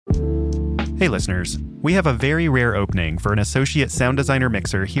Hey listeners, we have a very rare opening for an associate sound designer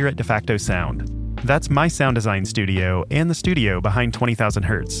mixer here at DeFacto Sound. That's my sound design studio and the studio behind 20,000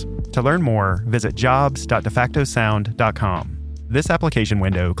 Hertz. To learn more, visit jobs.defactosound.com. This application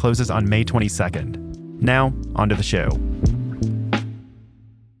window closes on May 22nd. Now, onto the show.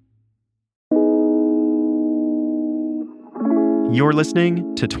 You're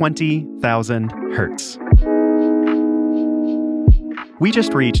listening to 20,000 Hertz. We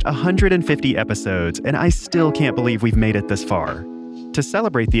just reached 150 episodes, and I still can't believe we've made it this far. To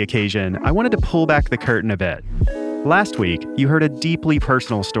celebrate the occasion, I wanted to pull back the curtain a bit. Last week, you heard a deeply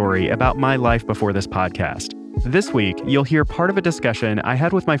personal story about my life before this podcast. This week, you'll hear part of a discussion I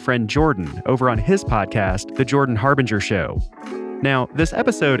had with my friend Jordan over on his podcast, The Jordan Harbinger Show. Now, this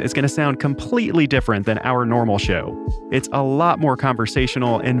episode is going to sound completely different than our normal show. It's a lot more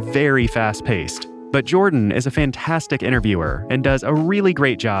conversational and very fast-paced. But Jordan is a fantastic interviewer and does a really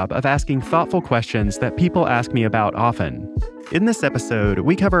great job of asking thoughtful questions that people ask me about often. In this episode,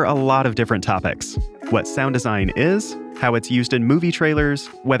 we cover a lot of different topics. What sound design is, how it's used in movie trailers,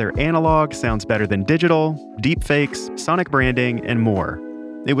 whether analog sounds better than digital, deepfakes, sonic branding, and more.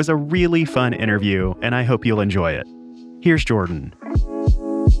 It was a really fun interview, and I hope you'll enjoy it. Here's Jordan.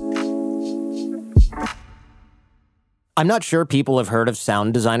 I'm not sure people have heard of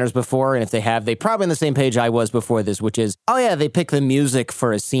sound designers before, and if they have, they're probably on the same page I was before this, which is, oh yeah, they pick the music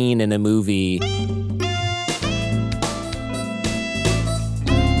for a scene in a movie.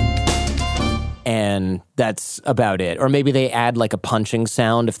 And that's about it. Or maybe they add like a punching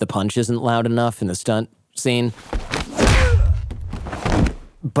sound if the punch isn't loud enough in the stunt scene.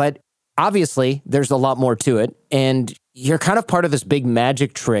 But obviously, there's a lot more to it, and you're kind of part of this big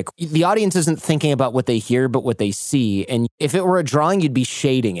magic trick. The audience isn't thinking about what they hear, but what they see. And if it were a drawing, you'd be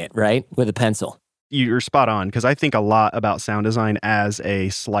shading it, right? With a pencil. You're spot on, because I think a lot about sound design as a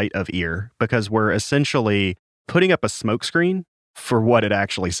sleight of ear, because we're essentially putting up a smokescreen for what it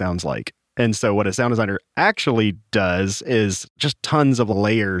actually sounds like. And so what a sound designer actually does is just tons of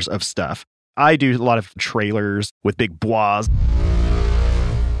layers of stuff. I do a lot of trailers with big bois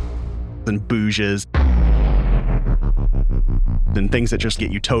and bouges and things that just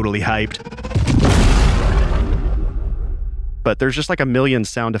get you totally hyped. But there's just like a million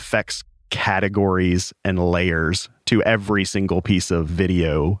sound effects categories and layers to every single piece of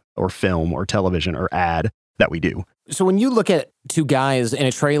video or film or television or ad that we do. So when you look at two guys in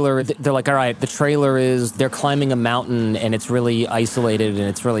a trailer, they're like, all right, the trailer is they're climbing a mountain and it's really isolated and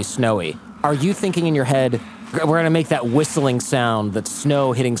it's really snowy. Are you thinking in your head, we're going to make that whistling sound that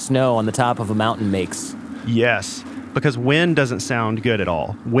snow hitting snow on the top of a mountain makes? Yes, because wind doesn't sound good at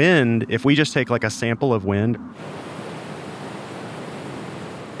all. Wind, if we just take like a sample of wind,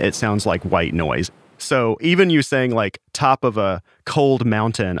 it sounds like white noise. So even you saying like top of a cold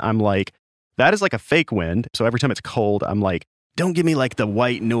mountain, I'm like, that is like a fake wind. So every time it's cold, I'm like, don't give me like the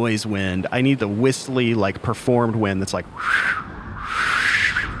white noise wind. I need the whistly, like performed wind that's like...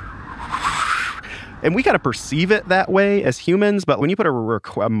 And we kind of perceive it that way as humans, but when you put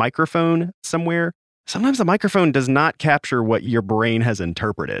a microphone somewhere, sometimes the microphone does not capture what your brain has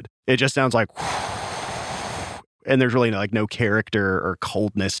interpreted. It just sounds like, and there's really like no character or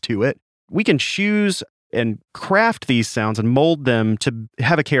coldness to it. We can choose and craft these sounds and mold them to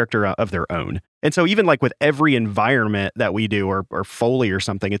have a character of their own. And so even like with every environment that we do or Foley or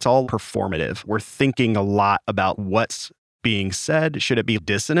something, it's all performative. We're thinking a lot about what's being said. Should it be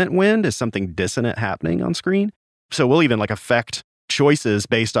dissonant wind? Is something dissonant happening on screen? So we'll even like affect choices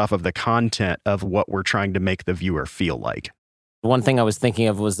based off of the content of what we're trying to make the viewer feel like. One thing I was thinking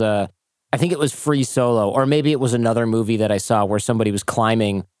of was, I think it was Free Solo, or maybe it was another movie that I saw where somebody was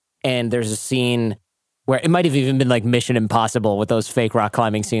climbing and there's a scene where it might have even been like Mission Impossible with those fake rock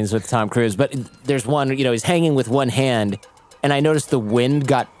climbing scenes with Tom Cruise. But there's one, he's hanging with one hand and I noticed the wind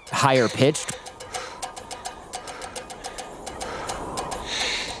got higher pitched.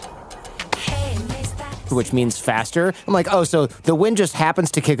 Which means faster. I'm like, oh, so the wind just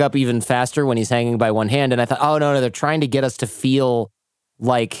happens to kick up even faster when he's hanging by one hand. And I thought, oh, no, they're trying to get us to feel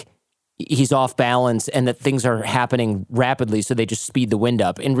like he's off balance and that things are happening rapidly, so they just speed the wind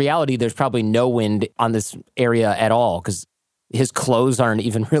up. In reality, there's probably no wind on this area at all because his clothes aren't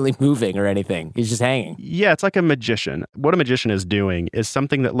even really moving or anything. He's just hanging. Yeah, it's like a magician. What a magician is doing is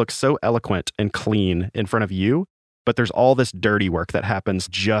something that looks so eloquent and clean in front of you, but there's all this dirty work that happens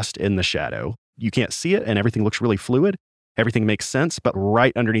just in the shadow. You can't see it and everything looks really fluid. Everything makes sense, but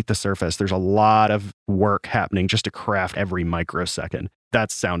right underneath the surface, there's a lot of work happening just to craft every microsecond.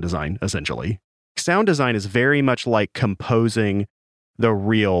 That's sound design, essentially. Sound design is very much like composing the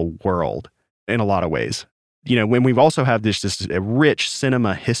real world in a lot of ways. When we've also had this rich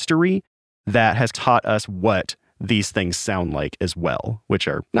cinema history that has taught us what these things sound like as well, which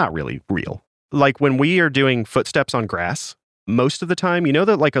are not really real. Like when we are doing footsteps on grass, most of the time,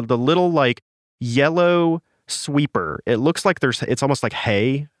 that like the little like yellow sweeper, it looks like it's almost like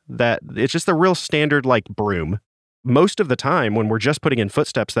hay, that it's just a real standard like broom. Most of the time when we're just putting in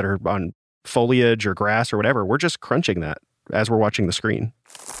footsteps that are on foliage or grass or whatever, we're just crunching that as we're watching the screen.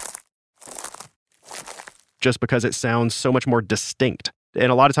 Just because it sounds so much more distinct.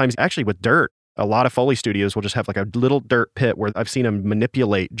 And a lot of times, actually with dirt, a lot of Foley studios will just have like a little dirt pit where I've seen them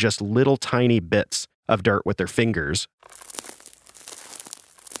manipulate just little tiny bits of dirt with their fingers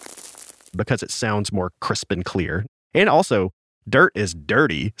because it sounds more crisp and clear. And also, dirt is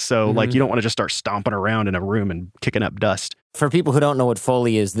dirty. So like you don't want to just start stomping around in a room and kicking up dust. For people who don't know what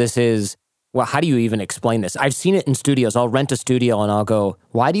Foley is, this is, well, how do you even explain this? I've seen it in studios. I'll rent a studio and I'll go,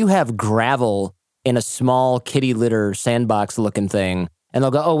 why do you have gravel in a small kitty litter sandbox looking thing? And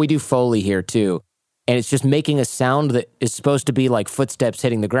they'll go, oh, we do Foley here too. And it's just making a sound that is supposed to be like footsteps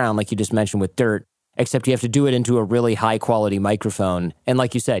hitting the ground, like you just mentioned with dirt, except you have to do it into a really high quality microphone. And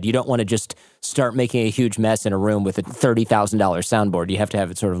like you said, you don't want to just start making a huge mess in a room with a $30,000 soundboard. You have to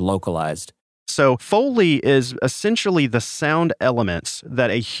have it sort of localized. So Foley is essentially the sound elements that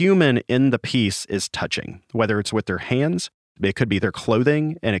a human in the piece is touching, whether it's with their hands, it could be their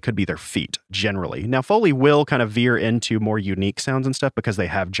clothing, and it could be their feet, generally. Now, Foley will kind of veer into more unique sounds and stuff because they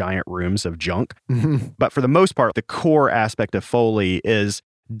have giant rooms of junk. But for the most part, the core aspect of Foley is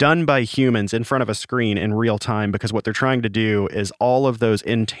done by humans in front of a screen in real time, because what they're trying to do is all of those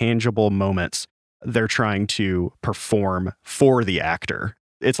intangible moments they're trying to perform for the actor.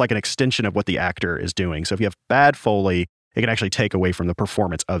 It's like an extension of what the actor is doing. So if you have bad Foley, it can actually take away from the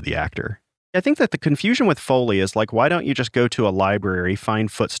performance of the actor. I think that the confusion with Foley is like, why don't you just go to a library, find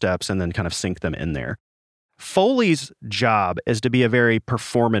footsteps, and then kind of sync them in there? Foley's job is to be a very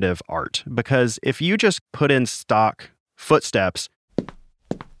performative art, because if you just put in stock footsteps,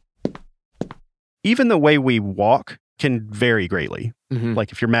 even the way we walk can vary greatly.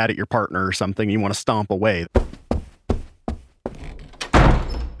 Like if you're mad at your partner or something, you want to stomp away.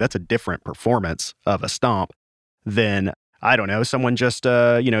 That's a different performance of a stomp than, I don't know, someone just, you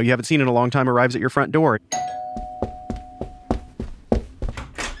haven't seen in a long time arrives at your front door.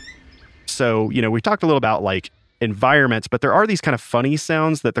 So, we talked a little about like environments, but there are these kind of funny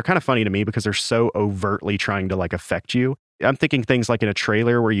sounds that they're kind of funny to me because they're so overtly trying to like affect you. I'm thinking things like in a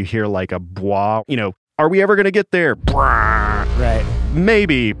trailer where you hear like a bwah, are we ever going to get there? Right.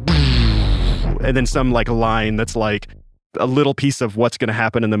 Maybe. And then some like line that's like a little piece of what's going to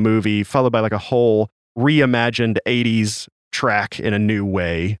happen in the movie, followed by like a whole reimagined 80s track in a new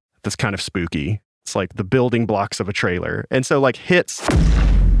way that's kind of spooky. It's like the building blocks of a trailer. And so like hits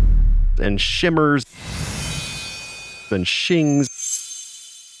and shimmers and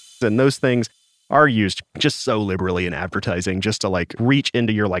shings and those things are used just so liberally in advertising, just to like reach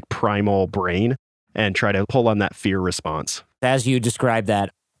into your like primal brain and try to pull on that fear response. As you describe that,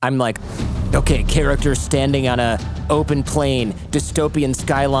 I'm like, okay, characters standing on a open plain, dystopian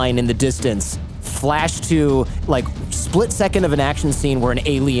skyline in the distance. Flash to like split second of an action scene where an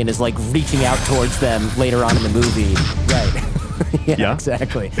alien is like reaching out towards them later on in the movie. Right. Yeah,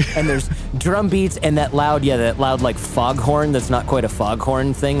 exactly. And there's drum beats and that loud like foghorn that's not quite a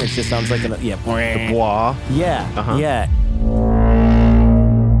foghorn thing. It just sounds like the bwah. Yeah. Yeah.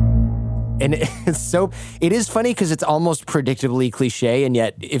 And it is funny because it's almost predictably cliche, and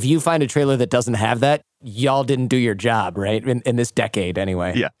yet if you find a trailer that doesn't have that, y'all didn't do your job, right? In this decade,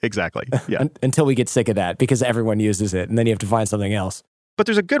 anyway. Yeah, exactly. Yeah. Until we get sick of that, because everyone uses it, and then you have to find something else. But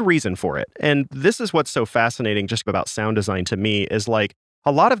there's a good reason for it. And this is what's so fascinating just about sound design to me, is like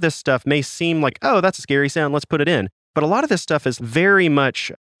a lot of this stuff may seem like, oh, that's a scary sound, let's put it in. But a lot of this stuff is very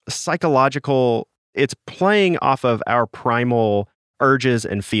much psychological. It's playing off of our primal urges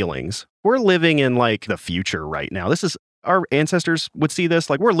and feelings. We're living in like the future right now. This is, our ancestors would see this,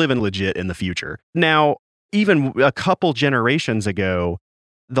 like we're living legit in the future. Now, even a couple generations ago,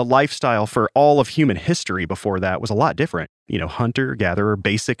 the lifestyle for all of human history before that was a lot different. Hunter, gatherer,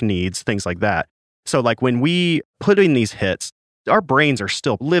 basic needs, things like that. So like when we put in these hits, our brains are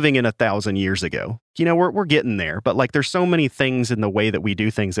still living in 1,000 years ago. We're getting there, but like there's so many things in the way that we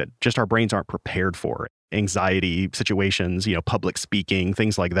do things that just our brains aren't prepared for. Anxiety situations, public speaking,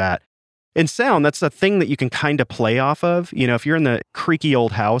 things like that. In sound, that's a thing that you can kind of play off of. If you're in the creaky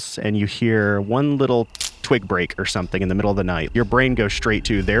old house and you hear one little twig break or something in the middle of the night, your brain goes straight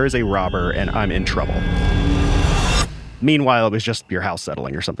to, there is a robber and I'm in trouble. Meanwhile, it was just your house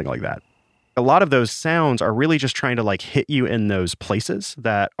settling or something like that. A lot of those sounds are really just trying to like hit you in those places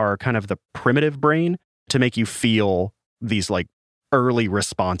that are kind of the primitive brain to make you feel these like early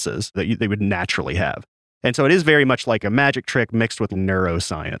responses that they would naturally have. And so it is very much like a magic trick mixed with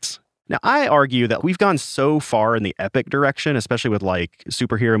neuroscience. Now, I argue that we've gone so far in the epic direction, especially with like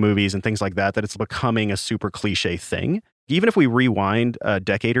superhero movies and things like that, that it's becoming a super cliche thing. Even if we rewind a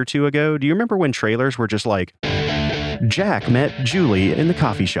decade or two ago, do you remember when trailers were just like, Jack met Julie in the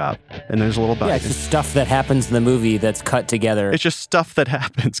coffee shop, and there's a little bite. Yeah, it's just stuff that happens in the movie that's cut together. It's just stuff that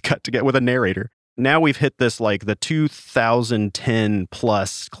happens cut together with a narrator. Now we've hit this like the 2010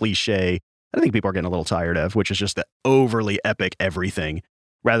 plus cliche I think people are getting a little tired of, which is just the overly epic everything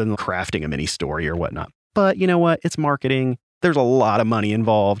rather than crafting a mini story or whatnot. But you know what? It's marketing. There's a lot of money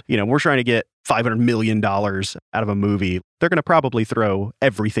involved. You know, we're trying to get $500 million out of a movie. They're going to probably throw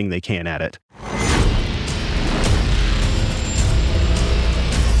everything they can at it.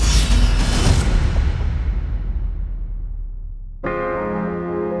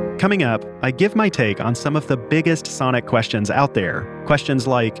 Coming up, I give my take on some of the biggest Sonic questions out there. Questions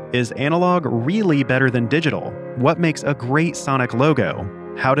like, is analog really better than digital? What makes a great Sonic logo?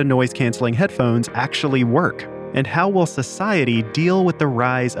 How do noise-canceling headphones actually work? And how will society deal with the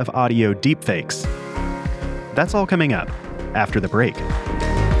rise of audio deepfakes? That's all coming up after the break.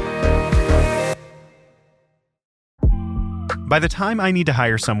 By the time I need to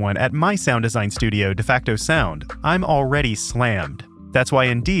hire someone at my sound design studio, DeFacto Sound, I'm already slammed. That's why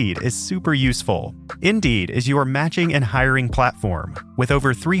Indeed is super useful. Indeed is your matching and hiring platform. With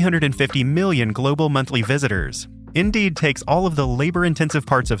over 350 million global monthly visitors, Indeed takes all of the labor-intensive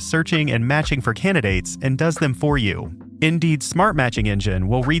parts of searching and matching for candidates and does them for you. Indeed's smart matching engine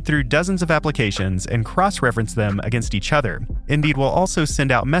will read through dozens of applications and cross-reference them against each other. Indeed will also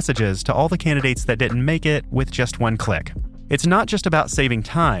send out messages to all the candidates that didn't make it with just one click. It's not just about saving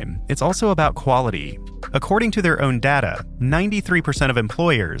time, it's also about quality. According to their own data, 93% of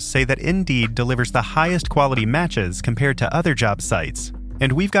employers say that Indeed delivers the highest quality matches compared to other job sites.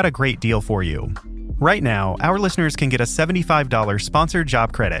 And we've got a great deal for you. Right now, our listeners can get a $75 sponsored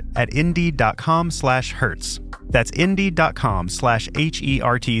job credit at Indeed.com/Hertz. That's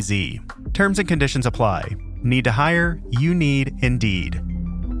Indeed.com/HERTZ. Terms and conditions apply. Need to hire? You need Indeed.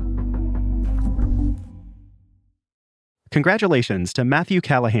 Congratulations to Matthew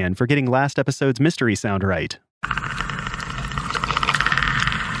Callahan for getting last episode's mystery sound right.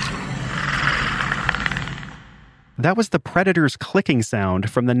 That was the Predator's clicking sound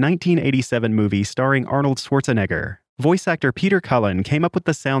from the 1987 movie starring Arnold Schwarzenegger. Voice actor Peter Cullen came up with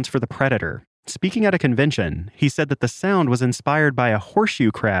the sounds for the Predator. Speaking at a convention, he said that the sound was inspired by a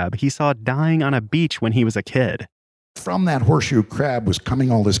horseshoe crab he saw dying on a beach when he was a kid. From that horseshoe crab was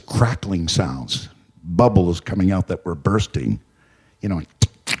coming all this crackling sounds. Bubbles coming out that were bursting, you know.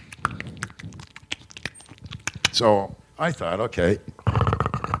 So I thought, okay.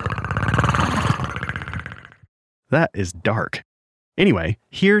 That is dark. Anyway,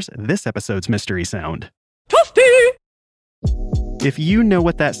 here's this episode's mystery sound. Toasty! If you know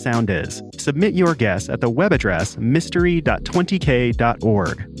what that sound is, submit your guess at the web address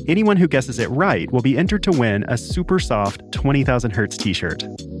mystery.20k.org. Anyone who guesses it right will be entered to win a super soft 20,000 Hertz t-shirt.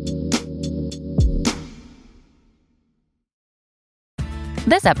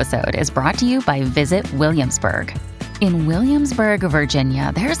 This episode is brought to you by Visit Williamsburg. In Williamsburg,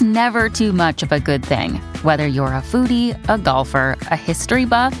 Virginia, there's never too much of a good thing. Whether you're a foodie, a golfer, a history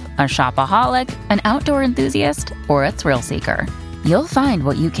buff, a shopaholic, an outdoor enthusiast, or a thrill seeker, you'll find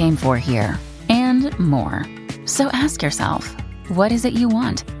what you came for here and more. So ask yourself, what is it you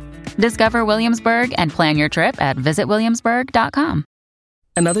want? Discover Williamsburg and plan your trip at visitwilliamsburg.com.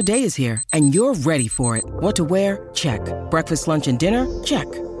 Another day is here, and you're ready for it. What to wear? Check. Breakfast, lunch, and dinner? Check.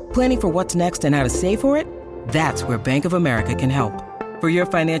 Planning for what's next and how to save for it? That's where Bank of America can help. For your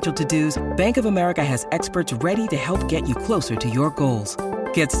financial to-dos, Bank of America has experts ready to help get you closer to your goals.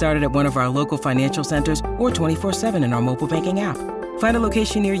 Get started at one of our local financial centers or 24/7 in our mobile banking app. Find a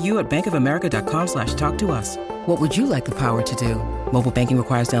location near you at bankofamerica.com/talktous. What would you like the power to do? Mobile banking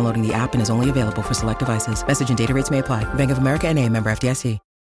requires downloading the app and is only available for select devices. Message and data rates may apply. Bank of America N.A., member FDIC.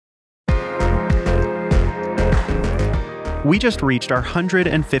 We just reached our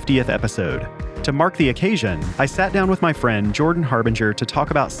 150th episode. To mark the occasion, I sat down with my friend Jordan Harbinger to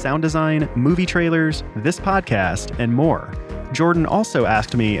talk about sound design, movie trailers, this podcast, and more. Jordan also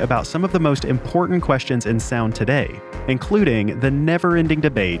asked me about some of the most important questions in sound today, including the never-ending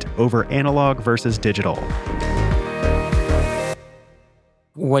debate over analog versus digital.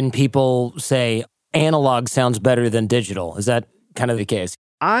 When people say analog sounds better than digital, is that kind of the case?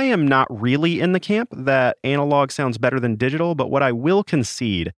 I am not really in the camp that analog sounds better than digital, but what I will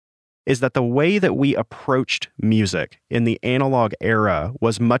concede is that the way that we approached music in the analog era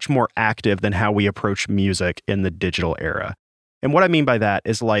was much more active than how we approach music in the digital era. And what I mean by that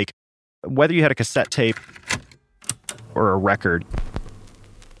is like, whether you had a cassette tape or a record,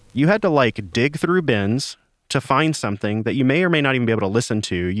 you had to like dig through bins to find something that you may or may not even be able to listen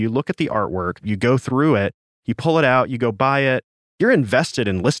to. You look at the artwork, you go through it, you pull it out, you go buy it. You're invested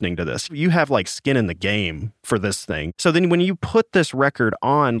in listening to this. You have like skin in the game for this thing. So then when you put this record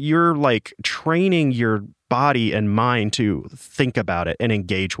on, you're like training your body and mind to think about it and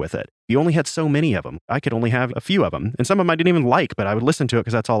engage with it. You only had so many of them. I could only have a few of them. And some of them I didn't even like, but I would listen to it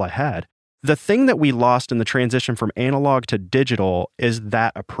because that's all I had. The thing that we lost in the transition from analog to digital is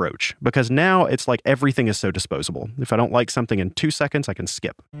that approach, because now it's like everything is so disposable. If I don't like something in 2 seconds, I can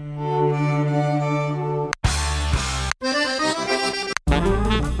skip.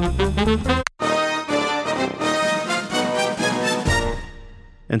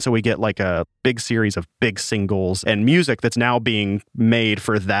 And so we get like a big series of big singles and music that's now being made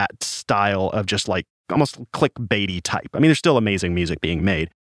for that style of just like almost clickbaity type. I mean, there's still amazing music being made,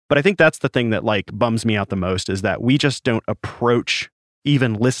 but I think that's the thing that like bums me out the most, is that we just don't approach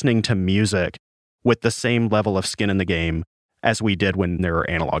even listening to music with the same level of skin in the game as we did when there were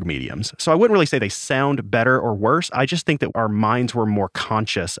analog mediums. So I wouldn't really say they sound better or worse. I just think that our minds were more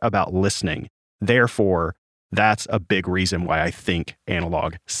conscious about listening. Therefore, that's a big reason why I think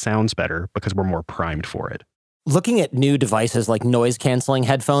analog sounds better, because we're more primed for it. Looking at new devices like noise-canceling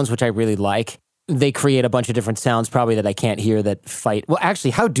headphones, which I really like, they create a bunch of different sounds probably that I can't hear that fight. Well,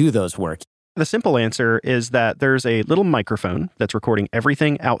 actually, how do those work? The simple answer is that there's a little microphone that's recording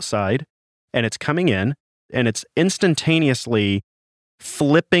everything outside, and it's coming in, and it's instantaneously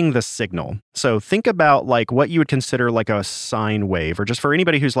flipping the signal. So think about like what you would consider like a sine wave, or just for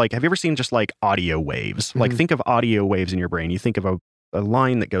anybody who's like, have you ever seen just like audio waves? Mm-hmm. Like think of audio waves in your brain. You think of a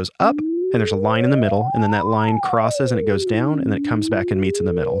line that goes up, and there's a line in the middle, and then that line crosses and it goes down, and then it comes back and meets in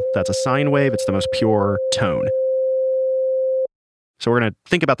the middle. That's a sine wave. It's the most pure tone. So we're going to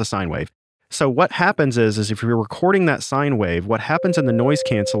think about the sine wave. So what happens is if you're recording that sine wave, what happens in the noise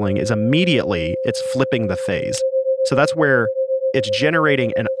canceling is immediately it's flipping the phase. So that's where it's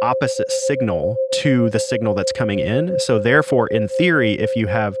generating an opposite signal to the signal that's coming in. So therefore, in theory, if you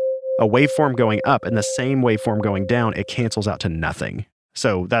have a waveform going up and the same waveform going down, it cancels out to nothing.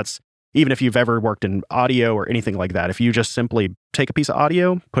 So that's, even if you've ever worked in audio or anything like that, if you just simply take a piece of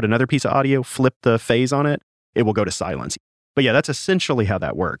audio, put another piece of audio, flip the phase on it, it will go to silence. But yeah, that's essentially how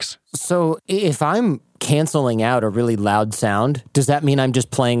that works. So if I'm canceling out a really loud sound, does that mean I'm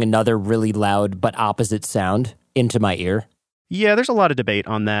just playing another really loud but opposite sound into my ear? Yeah, there's a lot of debate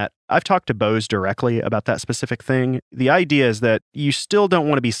on that. I've talked to Bose directly about that specific thing. The idea is that you still don't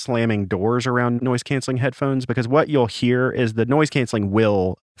want to be slamming doors around noise-canceling headphones, because what you'll hear is the noise-canceling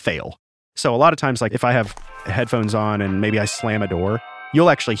will fail. So a lot of times, like if I have headphones on and maybe I slam a door, you'll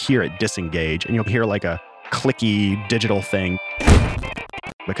actually hear it disengage, and you'll hear like a clicky digital thing,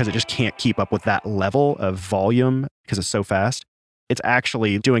 because it just can't keep up with that level of volume because it's so fast. It's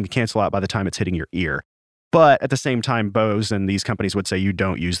actually doing a cancel out by the time it's hitting your ear. But at the same time, Bose and these companies would say you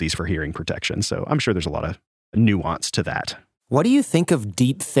don't use these for hearing protection. So I'm sure there's a lot of nuance to that. What do you think of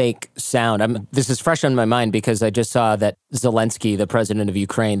deep fake sound? This is fresh on my mind because I just saw that Zelensky, the president of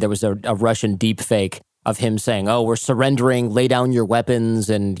Ukraine, there was a Russian deep fake of him saying, oh, we're surrendering, lay down your weapons,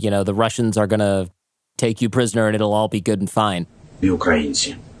 and the Russians are going to take you prisoner and it'll all be good and fine.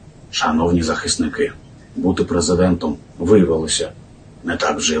 Українці, шановні захисники, бути президентом виявилося не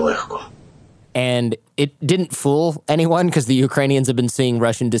так вже й легко. And it didn't fool anyone because the Ukrainians have been seeing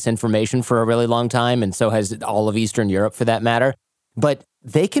Russian disinformation for a really long time, and so has all of Eastern Europe for that matter. But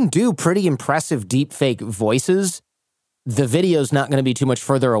they can do pretty impressive deepfake voices. The video's not going to be too much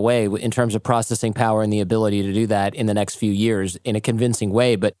further away in terms of processing power and the ability to do that in the next few years in a convincing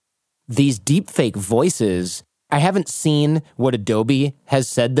way. But these deepfake voices, I haven't seen what Adobe has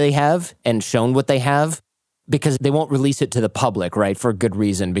said they have and shown what they have, because they won't release it to the public, right, for good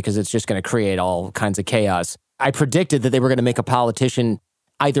reason, because it's just going to create all kinds of chaos. I predicted that they were going to make a politician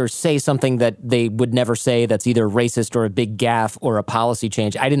either say something that they would never say that's either racist or a big gaffe or a policy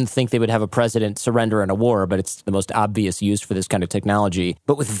change. I didn't think they would have a president surrender in a war, but it's the most obvious use for this kind of technology.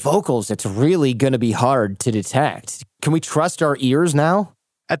 But with vocals, it's really going to be hard to detect. Can we trust our ears now?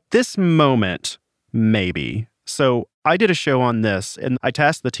 At this moment, maybe. So I did a show on this, and I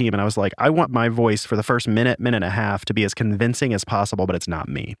tasked the team, and I was like, I want my voice for the first minute and a half to be as convincing as possible, but it's not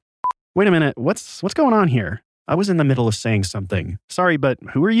me. Wait a minute, what's going on here? I was in the middle of saying something. Sorry, but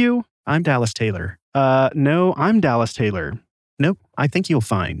who are you? I'm Dallas Taylor. No, I'm Dallas Taylor. Nope, I think you'll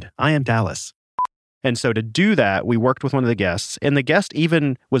find I am Dallas. And so to do that, we worked with one of the guests, and the guest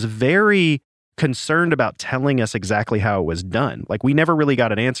even was very concerned about telling us exactly how it was done. Like, we never really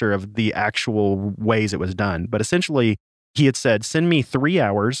got an answer of the actual ways it was done. But essentially, he had said, send me 3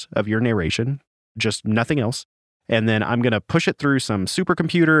 hours of your narration, just nothing else. And then I'm going to push it through some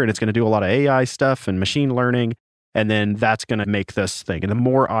supercomputer, and it's going to do a lot of AI stuff and machine learning. And then that's going to make this thing. And the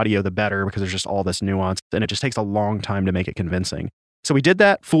more audio, the better, because there's just all this nuance. And it just takes a long time to make it convincing. So we did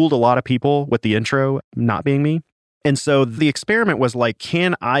that, fooled a lot of people with the intro not being me. And so the experiment was like,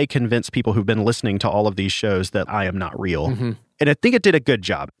 can I convince people who've been listening to all of these shows that I am not real? Mm-hmm. And I think it did a good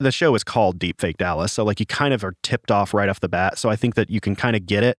job. The show is called Deepfake Dallas. So like you kind of are tipped off right off the bat. So I think that you can kind of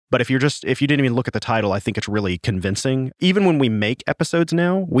get it. But if you didn't even look at the title, I think it's really convincing. Even when we make episodes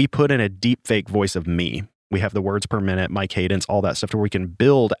now, we put in a deepfake voice of me. We have the words per minute, my cadence, all that stuff to where we can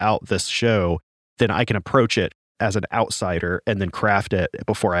build out this show. Then I can approach it as an outsider and then craft it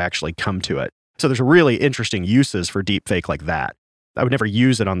before I actually come to it. So there's really interesting uses for deepfake like that. I would never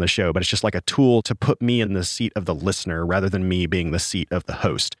use it on the show, but it's just like a tool to put me in the seat of the listener rather than me being the seat of the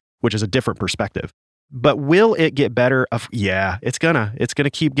host, which is a different perspective. But will it get better? Yeah, it's gonna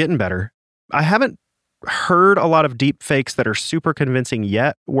keep getting better. I haven't heard a lot of deepfakes that are super convincing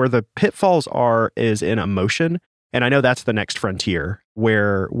yet. Where the pitfalls is in emotion. And I know that's the next frontier,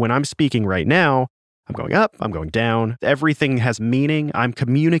 where when I'm speaking right now, I'm going up, I'm going down. Everything has meaning. I'm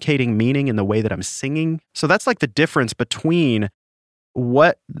communicating meaning in the way that I'm singing. So that's like the difference between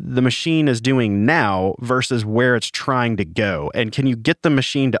what the machine is doing now versus where it's trying to go. And can you get the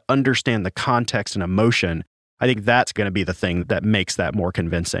machine to understand the context and emotion? I think that's going to be the thing that makes that more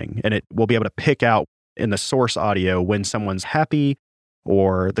convincing. And it will be able to pick out in the source audio when someone's happy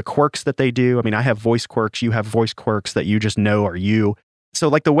or the quirks that they do. I mean, I have voice quirks. You have voice quirks that you just know are you. So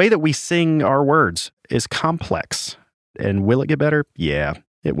like the way that we sing our words is complex. And will it get better? Yeah,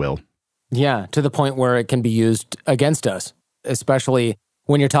 it will. Yeah, to the point where it can be used against us, especially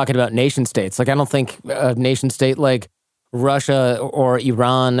when you're talking about nation states. Like, I don't think a nation state like Russia or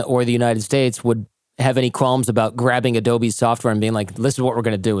Iran or the United States would have any qualms about grabbing Adobe's software and being like, this is what we're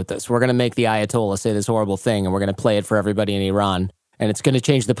going to do with this. We're going to make the Ayatollah say this horrible thing, and we're going to play it for everybody in Iran. And it's going to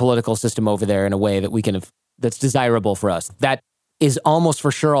change the political system over there in a way that that's desirable for us. That is almost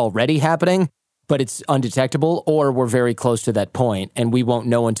for sure already happening, but it's undetectable, or we're very close to that point, and we won't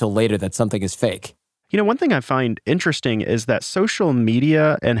know until later that something is fake. You know, one thing I find interesting is that social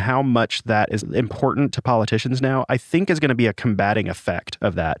media and how much that is important to politicians now, I think is going to be a combating effect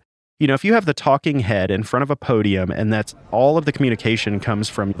of that. You know, if you have the talking head in front of a podium and that's all of the communication comes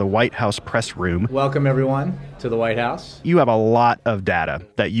from the White House press room. Welcome, everyone, to the White House. You have a lot of data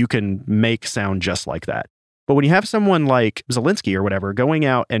that you can make sound just like that. But when you have someone like Zelensky or whatever going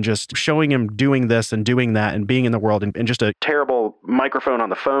out and just showing him doing this and doing that and being in the world and just a terrible microphone on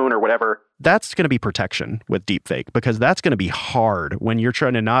the phone or whatever, that's going to be protection with deepfake, because that's going to be hard when you're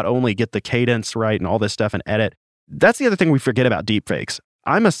trying to not only get the cadence right and all this stuff and edit. That's the other thing we forget about deepfakes.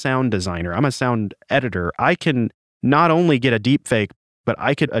 I'm a sound designer. I'm a sound editor. I can not only get a deepfake, but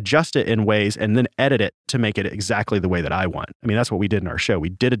I could adjust it in ways and then edit it to make it exactly the way that I want. I mean, that's what we did in our show. We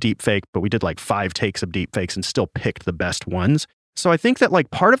did a deepfake, but we did like 5 takes of deepfakes and still picked the best ones. So I think that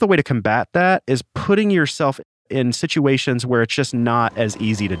like part of the way to combat that is putting yourself in situations where it's just not as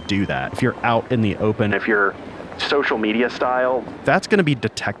easy to do that. If you're out in the open, if you're social media style, that's going to be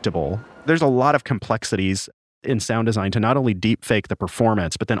detectable. There's a lot of complexities in sound design to not only deepfake the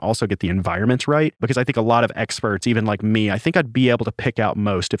performance, but then also get the environments right. Because I think a lot of experts, even like me, I think I'd be able to pick out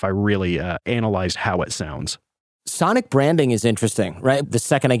most if I really analyzed how it sounds. Sonic branding is interesting, right? The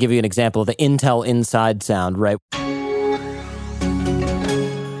second I give you an example of the Intel Inside sound, right?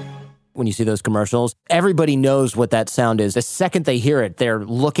 When you see those commercials, everybody knows what that sound is. The second they hear it, they're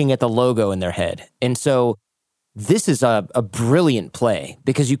looking at the logo in their head. And so this is a brilliant play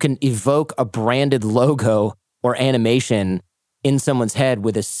because you can evoke a branded logo or animation in someone's head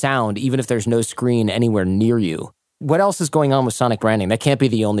with a sound, even if there's no screen anywhere near you. What else is going on with sonic branding? That can't be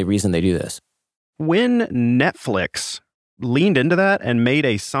the only reason they do this. When Netflix leaned into that and made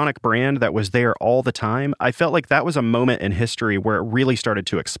a sonic brand that was there all the time, I felt like that was a moment in history where it really started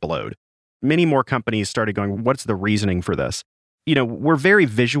to explode. Many more companies started going, what's the reasoning for this? You know, we're very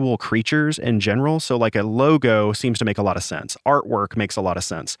visual creatures in general, so like a logo seems to make a lot of sense. Artwork makes a lot of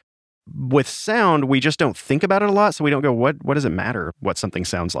sense. With sound, we just don't think about it a lot, so we don't go, what does it matter what something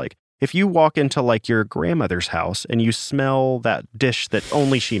sounds like? If you walk into like your grandmother's house and you smell that dish that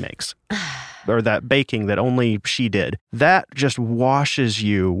only she makes, or that baking that only she did, that just washes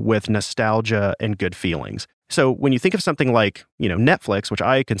you with nostalgia and good feelings. So when you think of something like, you know, Netflix, which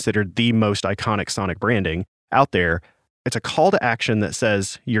I considered the most iconic sonic branding out there, it's a call to action that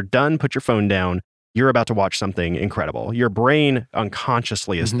says, you're done, put your phone down. you're about to watch something incredible. Your brain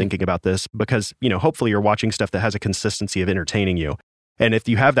unconsciously is thinking about this because, hopefully you're watching stuff that has a consistency of entertaining you. And if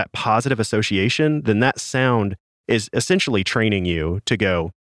you have that positive association, then that sound is essentially training you to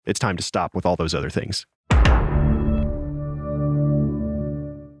go, it's time to stop with all those other things.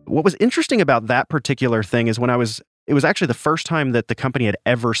 What was interesting about that particular thing is it was actually the first time that the company had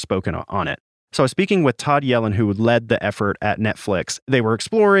ever spoken on it. So I was speaking with Todd Yellin, who led the effort at Netflix. They were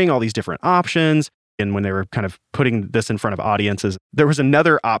exploring all these different options. And when they were kind of putting this in front of audiences, there was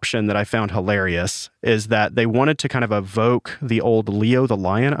another option that I found hilarious, is that they wanted to kind of evoke the old Leo the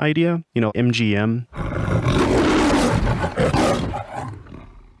Lion idea, MGM.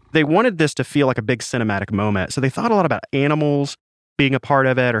 They wanted this to feel like a big cinematic moment. So they thought a lot about animals being a part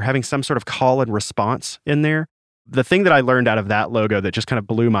of it or having some sort of call and response in there. The thing that I learned out of that logo that just kind of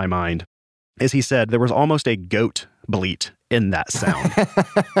blew my mind is he said there was almost a goat bleat in that sound.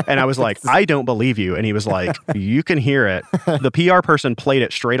 And I was like, I don't believe you. And he was like, you can hear it. The PR person played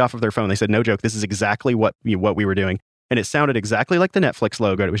it straight off of their phone. They said, no joke, this is exactly what we were doing. And it sounded exactly like the Netflix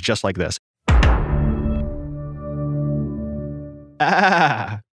logo. It was just like this.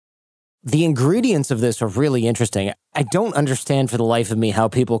 Ah. The ingredients of this are really interesting. I don't understand for the life of me how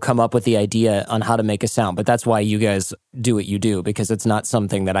people come up with the idea on how to make a sound, but that's why you guys do what you do, because it's not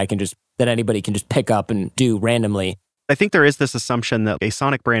something that that anybody can just pick up and do randomly. I think there is this assumption that a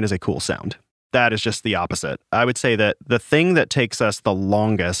sonic brand is a cool sound. That is just the opposite. I would say that the thing that takes us the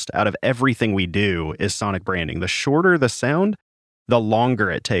longest out of everything we do is sonic branding. The shorter the sound, the longer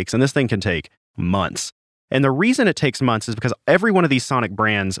it takes. And this thing can take months. And the reason it takes months is because every one of these sonic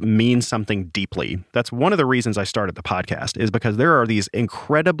brands means something deeply. That's one of the reasons I started the podcast, is because there are these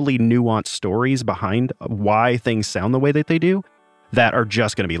incredibly nuanced stories behind why things sound the way that they do that are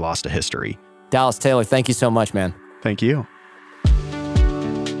just going to be lost to history. Dallas Taylor, thank you so much, man. Thank you.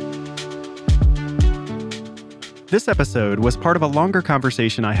 This episode was part of a longer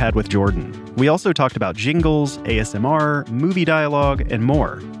conversation I had with Jordan. We also talked about jingles, ASMR, movie dialogue, and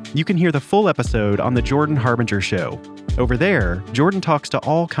more. You can hear the full episode on The Jordan Harbinger Show. Over there, Jordan talks to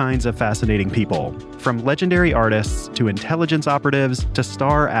all kinds of fascinating people, from legendary artists to intelligence operatives to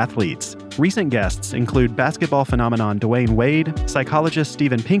star athletes. Recent guests include basketball phenomenon Dwayne Wade, psychologist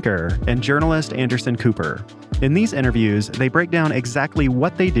Steven Pinker, and journalist Anderson Cooper. In these interviews, they break down exactly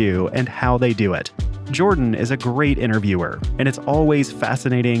what they do and how they do it. Jordan is a great interviewer, and it's always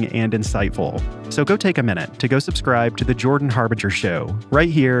fascinating and insightful. So go take a minute to go subscribe to The Jordan Harbinger Show right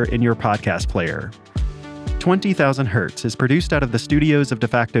here in your podcast player. 20,000 Hertz is produced out of the studios of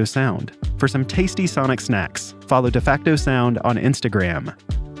DeFacto Sound. For some tasty sonic snacks, follow DeFacto Sound on Instagram.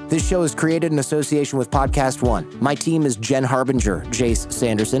 This show is created in association with Podcast One. My team is Jen Harbinger, Jace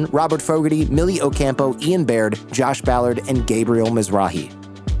Sanderson, Robert Fogarty, Millie Ocampo, Ian Baird, Josh Ballard, and Gabriel Mizrahi.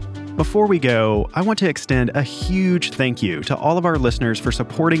 Before we go, I want to extend a huge thank you to all of our listeners for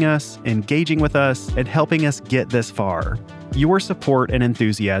supporting us, engaging with us, and helping us get this far. Your support and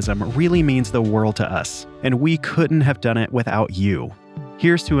enthusiasm really means the world to us, and we couldn't have done it without you.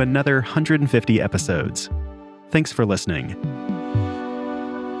 Here's to another 150 episodes. Thanks for listening.